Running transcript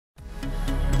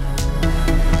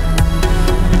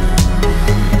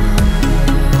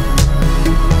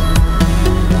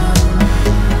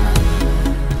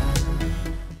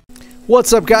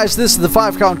What's up, guys? This is the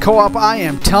 5 Count Co-op. I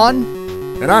am Ton.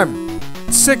 And I'm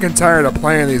sick and tired of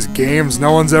playing these games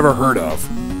no one's ever heard of.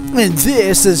 And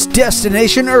this is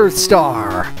Destination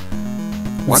Earthstar.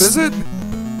 What is it?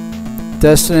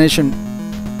 Destination...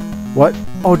 What?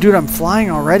 Oh, dude, I'm flying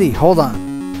already. Hold on.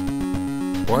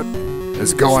 What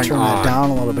is going Let's turn on? that down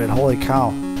a little bit. Holy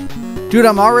cow. Dude,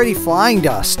 I'm already flying,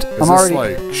 Dust. Is this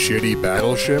like shitty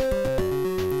battleship?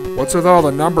 What's with all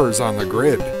the numbers on the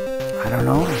grid? I don't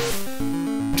know.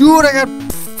 Dude, I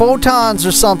got photons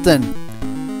or something.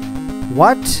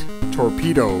 What?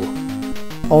 Torpedo.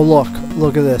 Oh, look.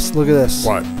 Look at this. Look at this.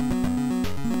 What?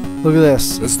 Look at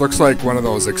this. This looks like one of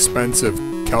those expensive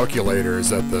calculators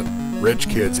that the rich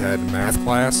kids had in math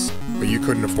class, but you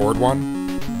couldn't afford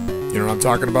one. You know what I'm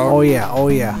talking about? Oh, yeah. Oh,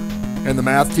 yeah. And the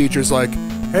math teacher's like,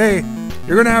 hey,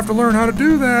 you're going to have to learn how to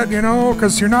do that, you know,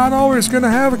 because you're not always going to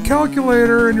have a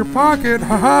calculator in your pocket.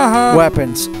 Ha ha ha.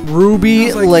 Weapons.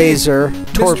 Ruby, like, laser, hey,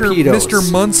 torpedoes.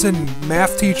 Mr. Munson,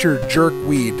 math teacher,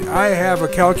 jerkweed. I have a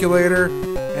calculator,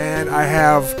 and I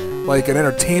have, like, an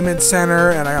entertainment center,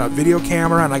 and I got a video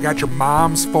camera, and I got your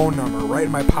mom's phone number right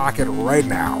in my pocket right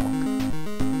now.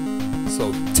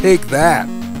 So take that.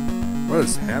 What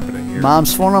is happening here?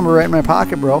 Mom's phone number right in my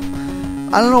pocket, bro.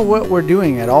 I don't know what we're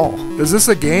doing at all. Is this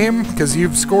a game? Because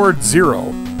you've scored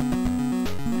 0.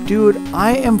 Dude,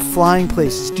 I am flying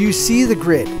places. Do you see the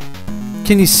grid?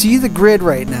 Can you see the grid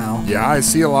right now? Yeah, I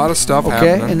see a lot of stuff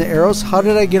happening. Okay, and the arrows. How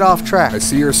did I get off track? I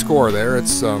see your score there.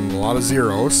 It's a lot of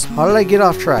zeros. How did I get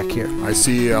off track here? I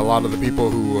see a lot of the people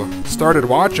who started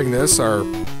watching this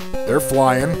they're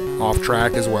flying off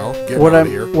track as well. Getting out of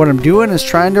here. What I'm doing is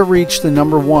trying to reach the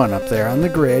number 1 up there on the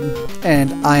grid,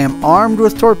 and I am armed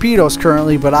with torpedoes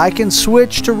currently, but I can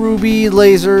switch to ruby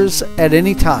lasers at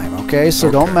any time, okay? So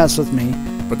don't mess with me.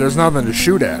 But there's nothing to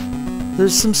shoot at.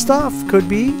 There's some stuff. Could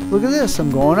be. Look at this.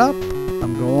 I'm going up.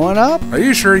 I'm going up. Are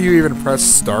you sure you even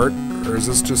pressed start, or is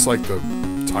this just like the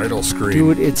title screen?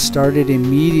 Dude, it started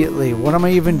immediately. What am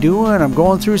I even doing? I'm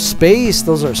going through space.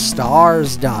 Those are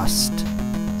stars, Dust.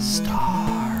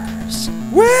 Stars.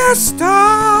 We're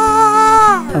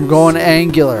stars! I'm going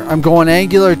angular. I'm going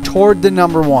angular toward the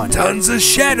number 1. Tons of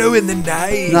shadow in the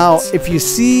night. Now, if you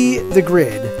see the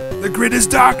grid... The grid is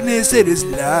darkness, it is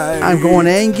light. I'm going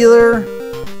angular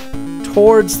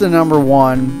towards the number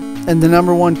 1, and the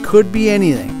number 1 could be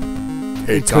anything.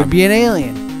 Hey, it could be an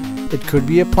alien. It could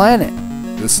be a planet.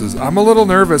 I'm a little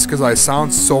nervous because I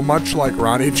sound so much like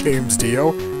Ronnie James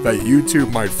Dio that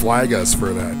YouTube might flag us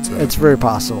for that. It's very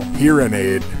possible. Hearing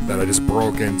aid that I just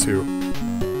broke into.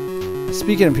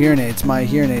 Speaking of hearing aids, my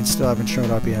hearing aids still haven't showed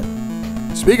up yet.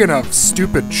 Speaking of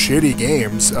stupid, shitty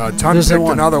games, Ton There's picked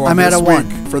another one this week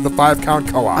for the 5 Count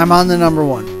Co-op. I'm on the number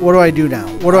 1. What do I do now?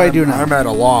 What do I do now? I'm at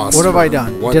a loss. What have I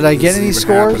done? Did I get any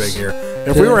scores? Here?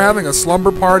 If we were having a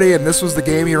slumber party and this was the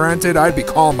game you rented, I'd be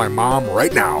calling my mom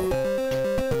right now.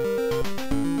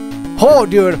 Oh,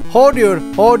 dude. Oh, dude.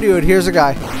 Oh, dude. Here's a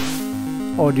guy.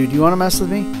 Oh, dude. You want to mess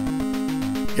with me?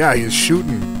 Yeah, he's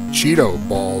shooting Cheeto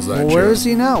balls at you. Where is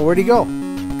he now? Where'd he go?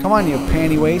 Come on, you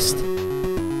panty waist.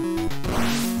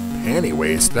 Panty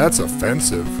waist? That's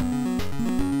offensive.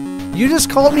 You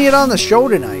just called me it on the show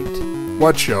tonight.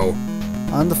 What show?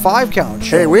 On the 5 Count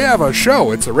show. Hey, we have a show.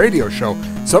 It's a radio show.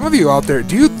 Some of you out there,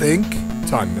 do you think,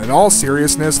 Ton, in all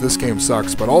seriousness, this game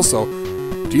sucks, but also,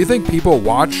 do you think people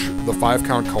watch the 5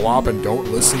 Count Co-op and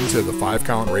don't listen to the 5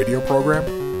 Count radio program?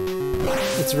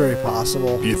 It's very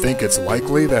possible. Do you think it's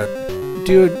likely that...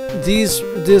 Dude,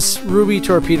 this ruby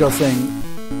torpedo thing,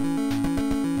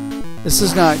 this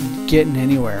is not getting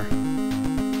anywhere.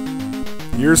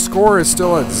 Your score is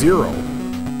still at 0.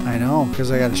 I know,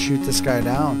 because I got to shoot this guy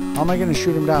down. How am I going to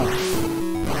shoot him down?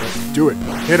 Do it.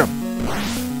 Hit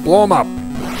him. Blow him up.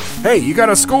 Hey, you got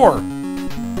a score.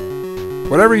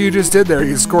 Whatever you just did there,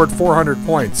 you scored 400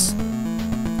 points.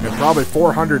 And probably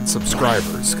 400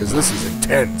 subscribers, because this is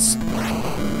intense.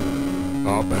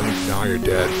 Oh, I think now you're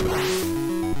dead.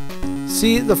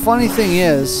 See, the funny thing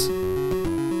is,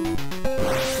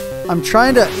 I'm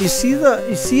trying to, you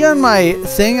see on my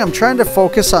thing, I'm trying to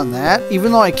focus on that.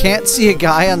 Even though I can't see a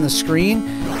guy on the screen,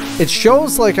 it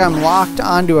shows like I'm locked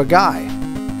onto a guy.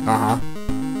 Uh-huh.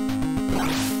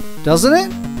 Doesn't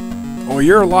it? Oh,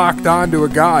 you're locked onto a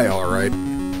guy, all right.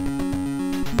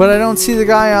 But I don't see the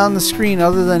guy on the screen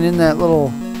other than in that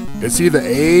little... It's either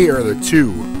A or the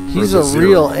 2. He's a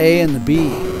real A and the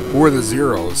B. Or the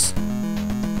zeros.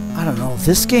 I don't know.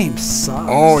 This game sucks.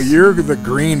 Oh, you're the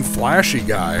green flashy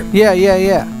guy.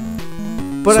 Yeah.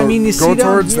 But so I mean, you see go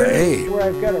towards down the here A. where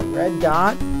I've got a red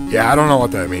dot? Yeah, I don't know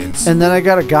what that means. And then I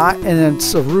got a guy, and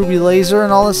it's a ruby laser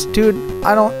and all this. Dude,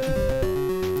 I don't...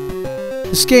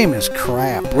 This game is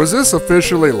crap. Was this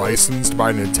officially licensed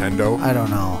by Nintendo? I don't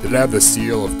know. Did it have the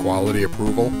seal of quality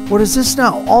approval? What is this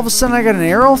now? All of a sudden I got an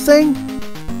arrow thing?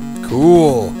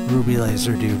 Cool. Ruby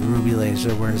laser, dude. Ruby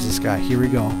laser. Where is this guy? Here we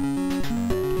go.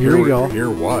 Here we go. Here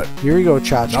what? Here we go,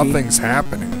 Chachi. Nothing's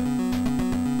happening.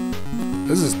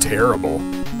 This is terrible.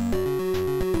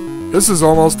 This is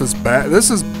almost as bad. This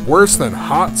is worse than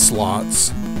Hot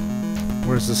Slots.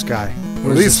 Where's this guy? At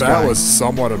least that was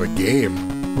somewhat of a game.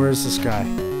 Where's this guy?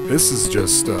 This is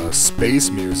just space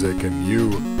music and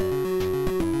you...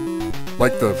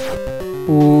 Like the...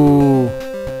 Ooh.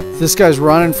 This guy's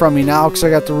running from me now because I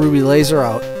got the ruby laser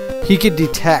out. He could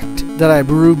detect that I'm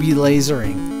ruby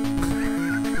lasering.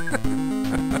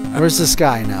 Where's this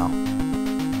guy now?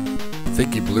 I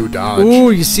think he blew dodge.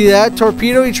 Ooh, you see that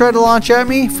torpedo he tried to launch at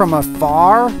me from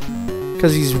afar?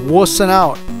 Because he's wussing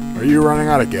out. Are you running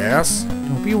out of gas?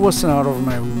 Don't be wussing out over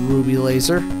my ruby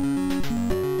laser.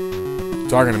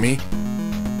 Talking to me?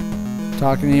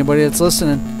 Talking to anybody that's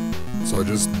listening. So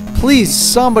just... Please,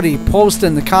 somebody post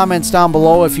in the comments down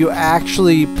below if you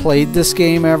actually played this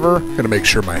game ever. Gonna make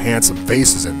sure my handsome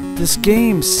face is in. This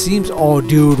game seems... Oh,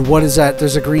 dude, what is that?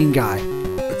 There's a green guy.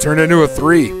 It turned into a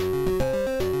 3.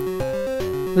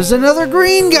 There's another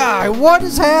green guy. What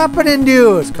is happening,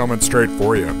 dude? It's coming straight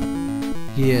for you.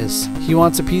 He is. He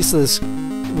wants a piece of this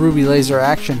ruby laser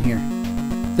action here.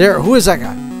 There, who is that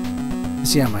guy?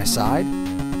 Is he on my side?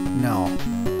 No.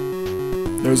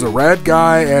 There's a red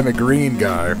guy and a green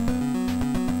guy.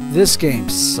 This game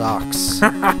sucks.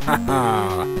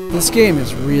 This game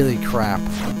is really crap.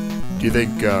 Do you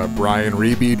think Brian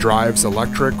Reeby Drives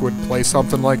Electric would play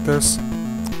something like this?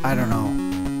 I don't know.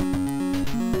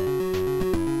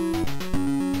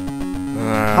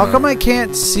 How come I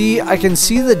can't see? I can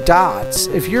see the dots.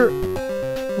 If you're...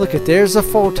 Look at, there's a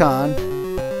photon.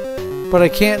 But I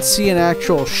can't see an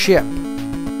actual ship.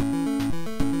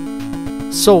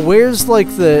 So where's like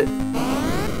the...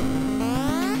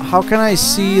 How can I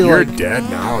see You're like... dead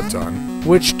now, Ton.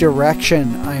 Which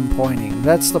direction I'm pointing?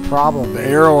 That's the problem. The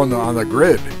arrow on the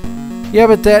grid. Yeah,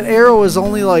 but that arrow is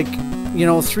only like, you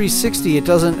know, 360. It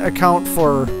doesn't account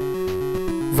for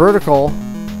vertical.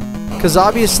 Because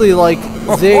obviously, like,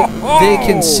 they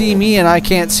can see me and I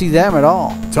can't see them at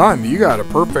all. Ton, you got a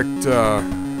perfect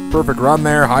run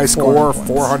there. High score,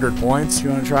 400 points. Do you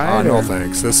want to try it? No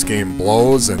thanks. This game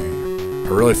blows, and I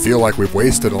really feel like we've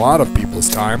wasted a lot of people's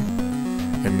time.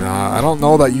 And I don't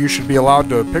know that you should be allowed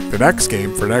to pick the next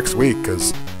game for next week,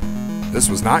 because this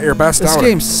was not your best outing. This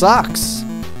game sucks.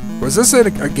 Was this a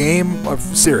game of...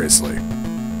 Seriously?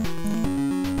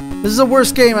 This is the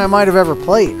worst game I might have ever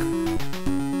played.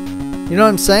 You know what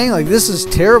I'm saying? Like, this is a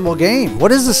terrible game.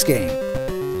 What is this game?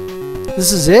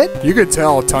 This is it? You could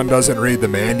tell Ton doesn't read the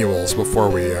manuals before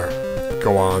we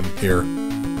go on here.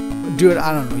 Dude,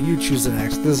 I don't know. You choose the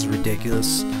next. This is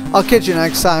ridiculous. I'll catch you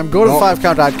next time. Go to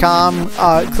 5count.com.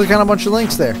 Click on a bunch of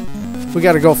links there. We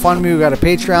got a GoFundMe. We got a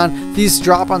Patreon. These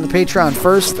drop on the Patreon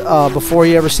first before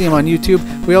you ever see them on YouTube.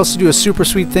 We also do a super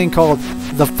sweet thing called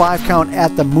the 5 Count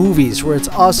at the Movies, where it's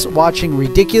us watching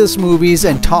ridiculous movies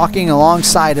and talking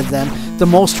alongside of them. The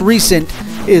most recent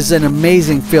is an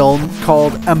amazing film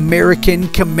called American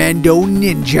Commando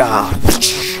Ninja.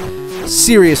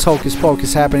 Serious hocus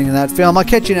pocus happening in that film. I'll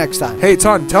catch you next time. Hey,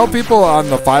 Ton, tell people on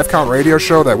the 5 Count radio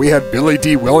show that we had Billy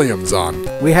D. Williams on.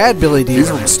 We had Billy D. He's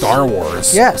Williams. from Star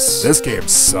Wars. Yes. This game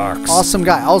sucks. Awesome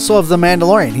guy. Also of The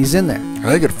Mandalorian. He's in there.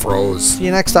 I think it froze. See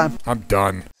you next time. I'm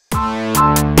done.